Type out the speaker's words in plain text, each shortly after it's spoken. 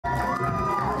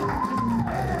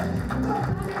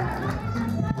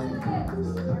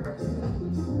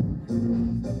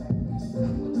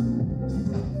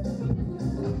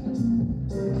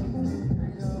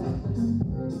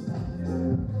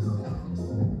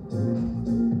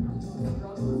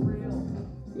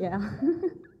Yeah.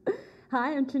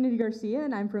 Hi, I'm Trinity Garcia,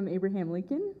 and I'm from Abraham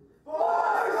Lincoln.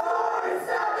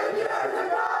 447 years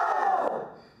ago!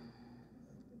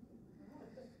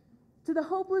 To the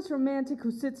hopeless romantic who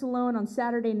sits alone on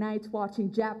Saturday nights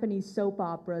watching Japanese soap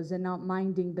operas and not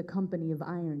minding the company of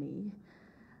irony,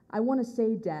 I want to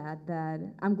say, Dad, that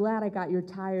I'm glad I got your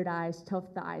tired eyes,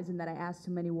 tough thighs, and that I asked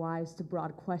too many wise to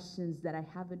broad questions that I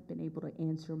haven't been able to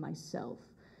answer myself.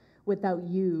 Without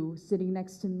you sitting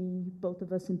next to me, both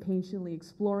of us impatiently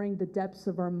exploring the depths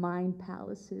of our mind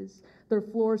palaces, their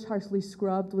floors harshly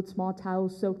scrubbed with small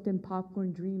towels soaked in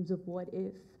popcorn dreams of what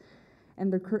if,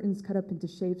 and their curtains cut up into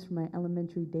shapes from my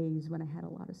elementary days when I had a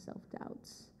lot of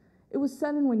self-doubts. It was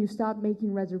sudden when you stopped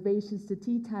making reservations to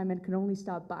tea time and could only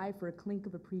stop by for a clink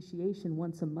of appreciation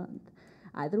once a month.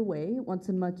 Either way, once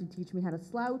a month you teach me how to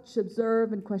slouch,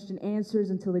 observe, and question answers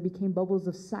until they became bubbles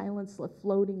of silence left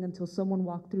floating until someone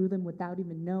walked through them without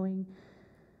even knowing.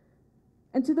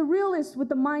 And to the realist with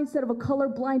the mindset of a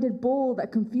color-blinded bull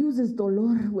that confuses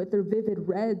dolor with their vivid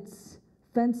reds,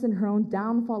 fence in her own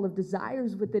downfall of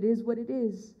desires with it is what it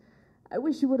is, I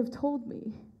wish you would have told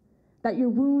me that your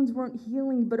wounds weren't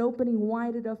healing but opening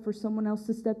wide enough for someone else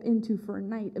to step into for a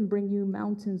night and bring you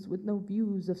mountains with no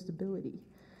views of stability.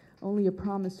 Only a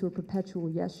promise to a perpetual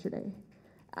yesterday.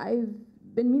 I've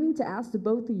been meaning to ask to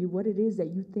both of you what it is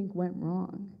that you think went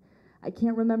wrong. I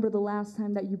can't remember the last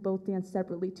time that you both danced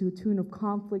separately to a tune of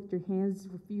conflict, your hands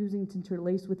refusing to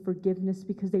interlace with forgiveness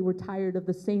because they were tired of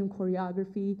the same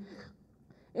choreography.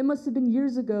 It must have been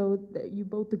years ago that you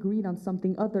both agreed on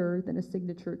something other than a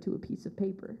signature to a piece of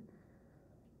paper.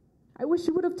 I wish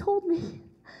you would have told me,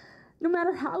 no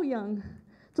matter how young,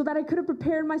 so that I could have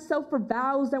prepared myself for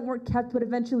vows that weren't kept but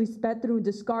eventually sped through and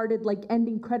discarded like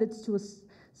ending credits to a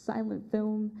silent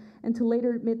film, and to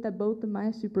later admit that both of my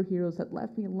superheroes had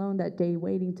left me alone that day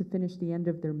waiting to finish the end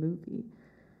of their movie.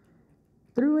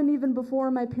 Through and even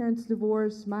before my parents'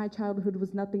 divorce, my childhood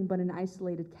was nothing but an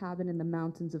isolated cabin in the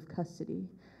mountains of custody.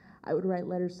 I would write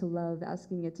letters to love,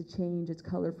 asking it to change its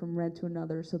color from red to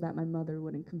another so that my mother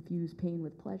wouldn't confuse pain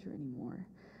with pleasure anymore.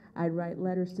 I'd write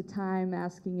letters to time,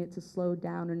 asking it to slow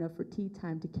down enough for tea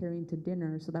time to carry into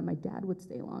dinner so that my dad would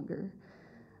stay longer.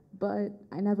 But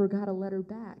I never got a letter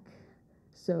back.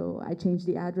 So I changed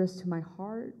the address to my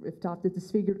heart, ripped off the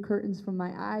disfigured curtains from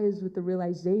my eyes with the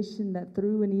realization that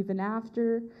through and even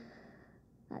after,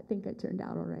 I think I turned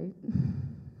out all right.